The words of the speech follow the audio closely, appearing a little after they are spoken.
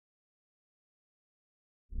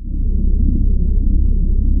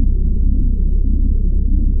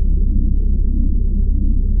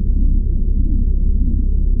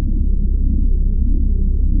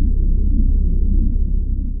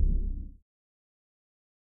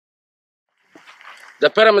The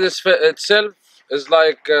pyramid itself is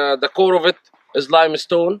like the core of it is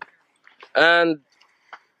limestone, and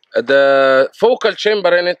the focal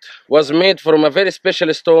chamber in it was made from a very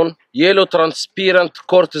special stone, yellow transparent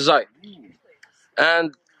quartzite.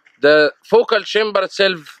 And the focal chamber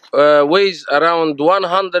itself weighs around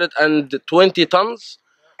 120 tons,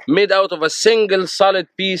 made out of a single solid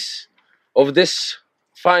piece of this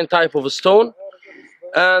fine type of stone.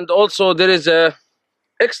 And also there is a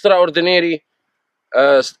extraordinary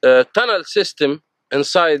tunnel system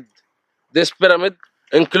inside this pyramid,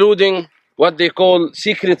 including what they call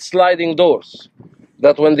secret sliding doors.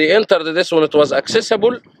 That when they entered this, when it was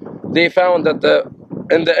accessible, they found that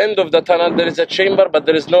in the end of the tunnel there is a chamber, but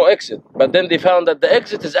there is no exit. But then they found that the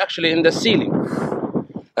exit is actually in the ceiling.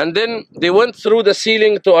 And then they went through the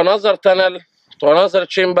ceiling to another tunnel, to another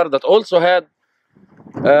chamber that also had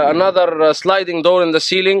another sliding door in the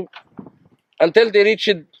ceiling, until they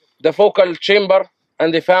reached the focal chamber,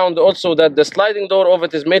 and they found also that the sliding door of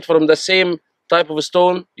it is made from the same type of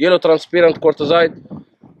stone, yellow transparent quartzite,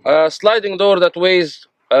 a sliding door that weighs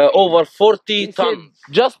over 40 tons.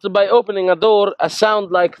 Just by opening a door, a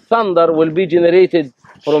sound like thunder will be generated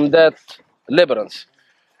from that labyrinth.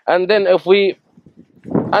 And then if we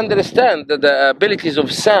understand the abilities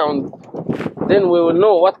of sound, then we will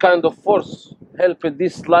know what kind of force helped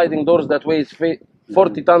these sliding doors that weighs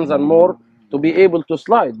 40 tons and more to be able to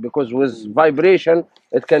slide, because with vibration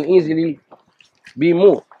it can easily be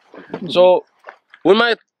moved. So we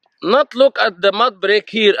might not look at the mud brick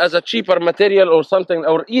here as a cheaper material or something,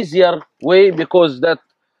 or easier way, because that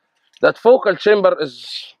focal chamber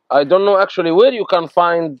is, I don't know actually where you can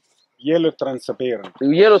find yellow transparent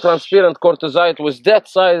quartzite with that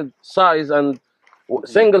size and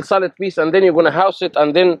single solid piece, and then you're going to house it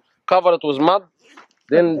and then cover it with mud.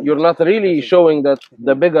 Then you're not really showing that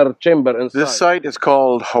the bigger chamber inside. This site is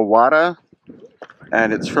called Hawara,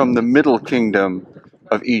 and it's from the Middle Kingdom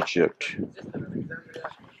of Egypt.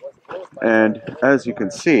 And as you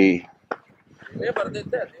can see,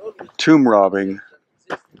 tomb robbing,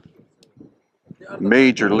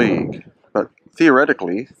 major league. But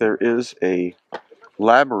theoretically, there is a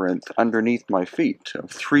labyrinth underneath my feet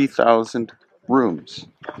of 3,000 rooms,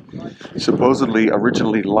 supposedly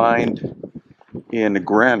originally lined in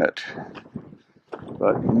granite,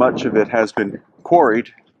 but much of it has been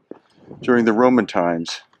quarried during the Roman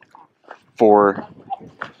times for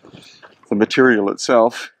the material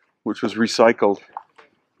itself, which was recycled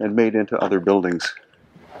and made into other buildings.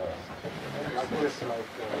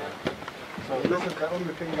 So this is the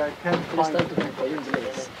only thing I can find.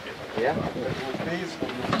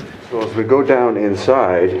 So as we go down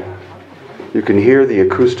inside, you can hear the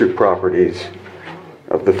acoustic properties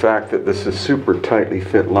of the fact that this is super tightly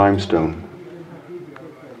fit limestone.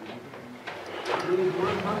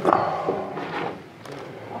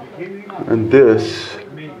 And this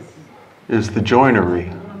is the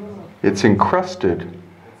joinery. It's encrusted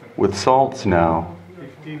with salts now,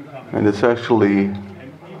 and it's actually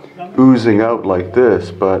oozing out like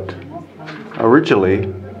this, but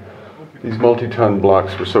originally these multi-ton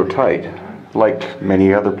blocks were so tight, like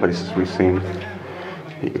many other places we've seen,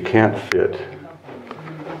 that you can't fit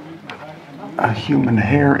a human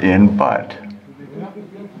hair in. But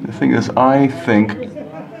the thing is, I think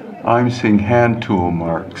I'm seeing hand tool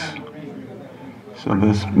marks. So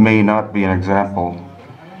this may not be an example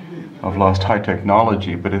of lost high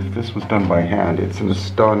technology, but if this was done by hand, it's an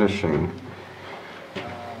astonishing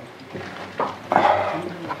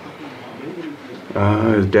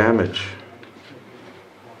damage.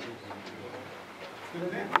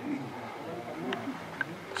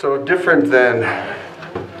 So different than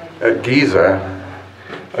at Giza,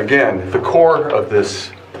 again, the core of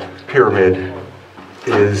this pyramid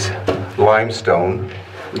is limestone.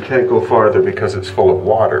 We can't go farther because it's full of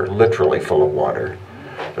water, literally full of water.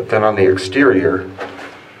 But then on the exterior,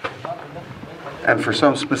 and for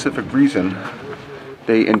some specific reason,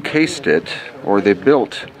 they encased it, or they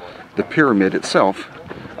built the pyramid itself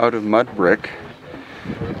out of mud brick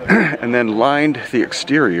and then lined the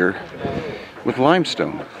exterior with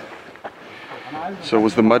limestone. So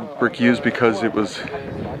was the mud brick used because it was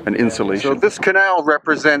an insulation? So this canal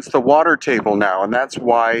represents the water table now, and that's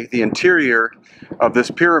why the interior of this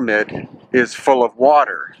pyramid is full of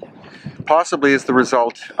water. Possibly as the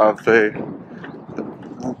result of the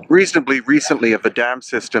reasonably recently of the dam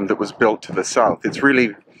system that was built to the south. It's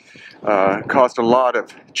really caused a lot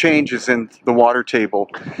of changes in the water table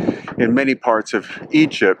in many parts of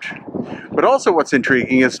Egypt. But also what's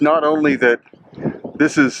intriguing is not only that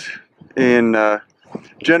this is in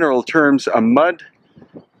general terms a mud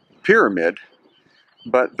pyramid,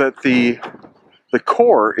 but that the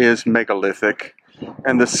core is megalithic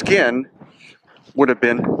and the skin would have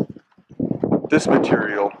been this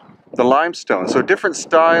material, the limestone. So different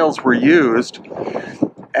styles were used,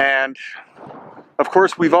 and of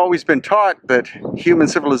course we've always been taught that human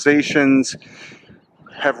civilizations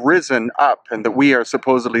have risen up and that we are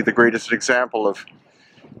supposedly the greatest example of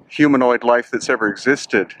humanoid life that's ever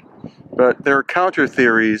existed. But there are counter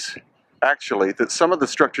theories, actually, that some of the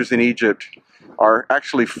structures in Egypt are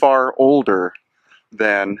actually far older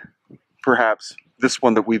than perhaps this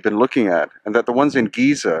one that we've been looking at, and that the ones in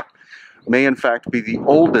Giza may in fact be the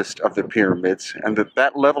oldest of the pyramids, and that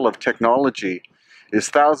that level of technology is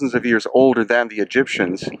thousands of years older than the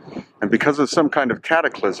Egyptians, and because of some kind of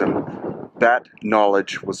cataclysm, that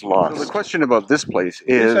knowledge was lost. So the question about this place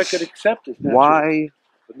is, why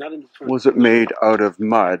was it made out of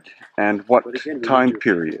mud, and what time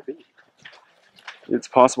period? It's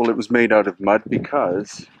possible it was made out of mud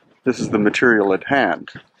because this is the material at hand.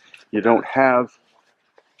 You don't have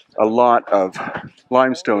a lot of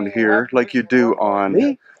limestone here like you do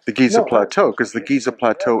on the Giza Plateau, because the Giza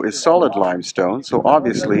Plateau is solid limestone, so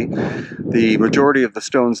obviously the majority of the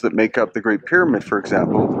stones that make up the Great Pyramid, for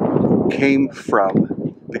example, came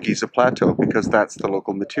from the Giza Plateau because that's the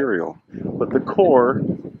local material. But the core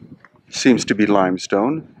seems to be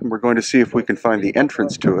limestone, and we're going to see if we can find the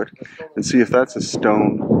entrance to it and see if that's a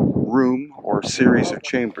stone room or series of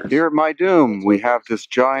chambers. Here at Meidum we have this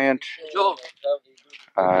giant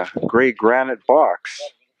gray granite box,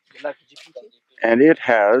 and it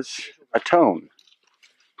has a tone.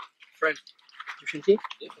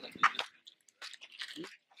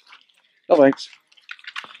 No thanks.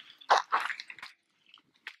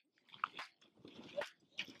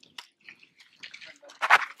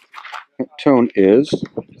 Tone is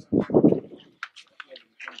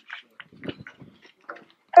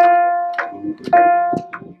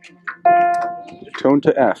tone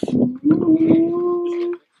to F.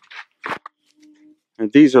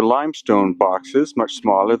 And these are limestone boxes, much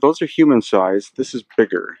smaller. Those are human sized. This is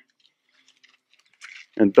bigger.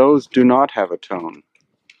 And those do not have a tone.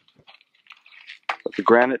 But the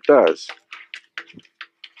granite does.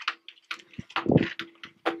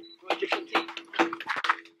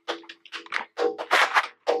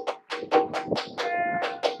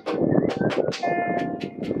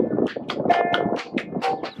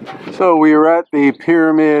 So we are at the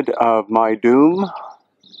Pyramid of Meidum.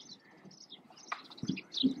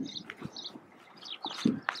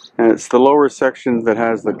 And it's the lower section that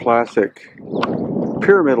has the classic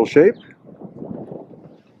pyramidal shape.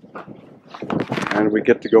 And we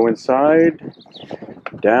get to go inside,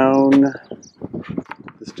 down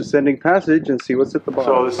this descending passage, and see what's at the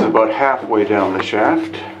bottom. So this is about halfway down the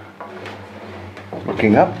shaft.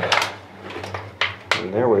 Looking up.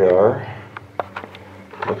 And there we are,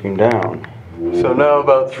 looking down. So now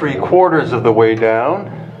about 3/4 of the way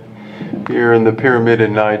down, here in the pyramid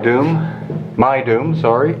in Meidum,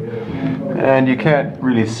 sorry. And you can't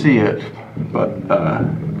really see it, but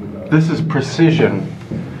this is precision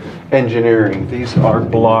engineering. These are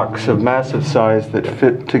blocks of massive size that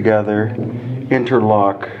fit together,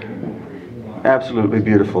 interlock. Absolutely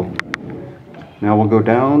beautiful. Now we'll go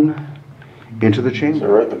down into the chamber. So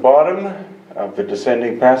we're at the bottom of the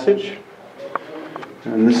descending passage,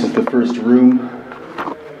 and this is the first room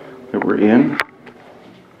that we're in.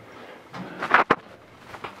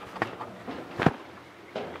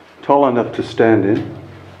 Tall enough to stand in.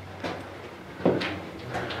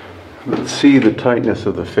 Let's see the tightness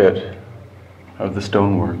of the fit of the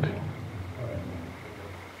stonework.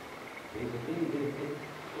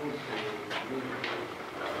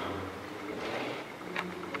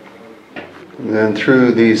 And then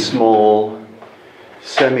through these small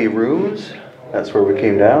semi-rooms, that's where we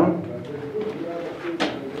came down.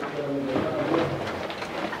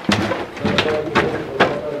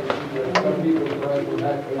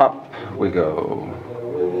 Up we go.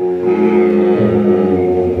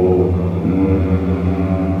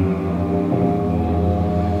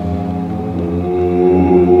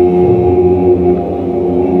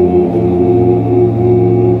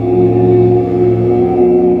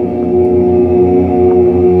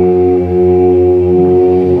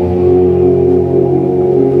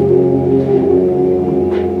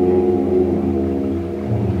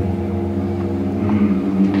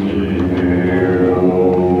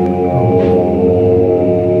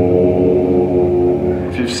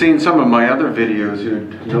 Some of my other videos,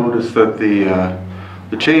 you'd notice that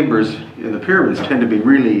the chambers in the pyramids tend to be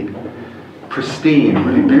really pristine,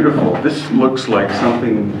 really beautiful. This looks like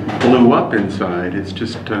something blew up inside. It's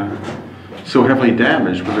just so heavily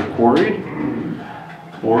damaged. Was it quarried?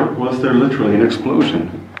 Or was there literally an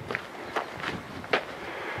explosion?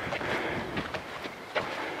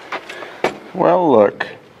 Well, look,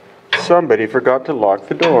 somebody forgot to lock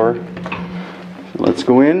the door. So let's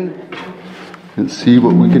go in and see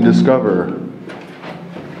what we can discover.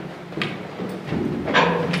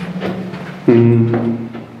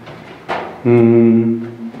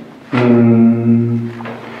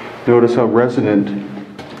 Notice how resonant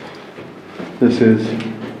this is.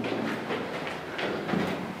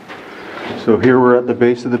 So here we're at the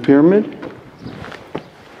base of the pyramid.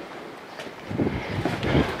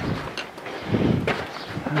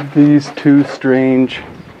 These two strange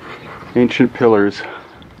ancient pillars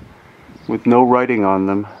with no writing on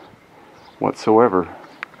them whatsoever.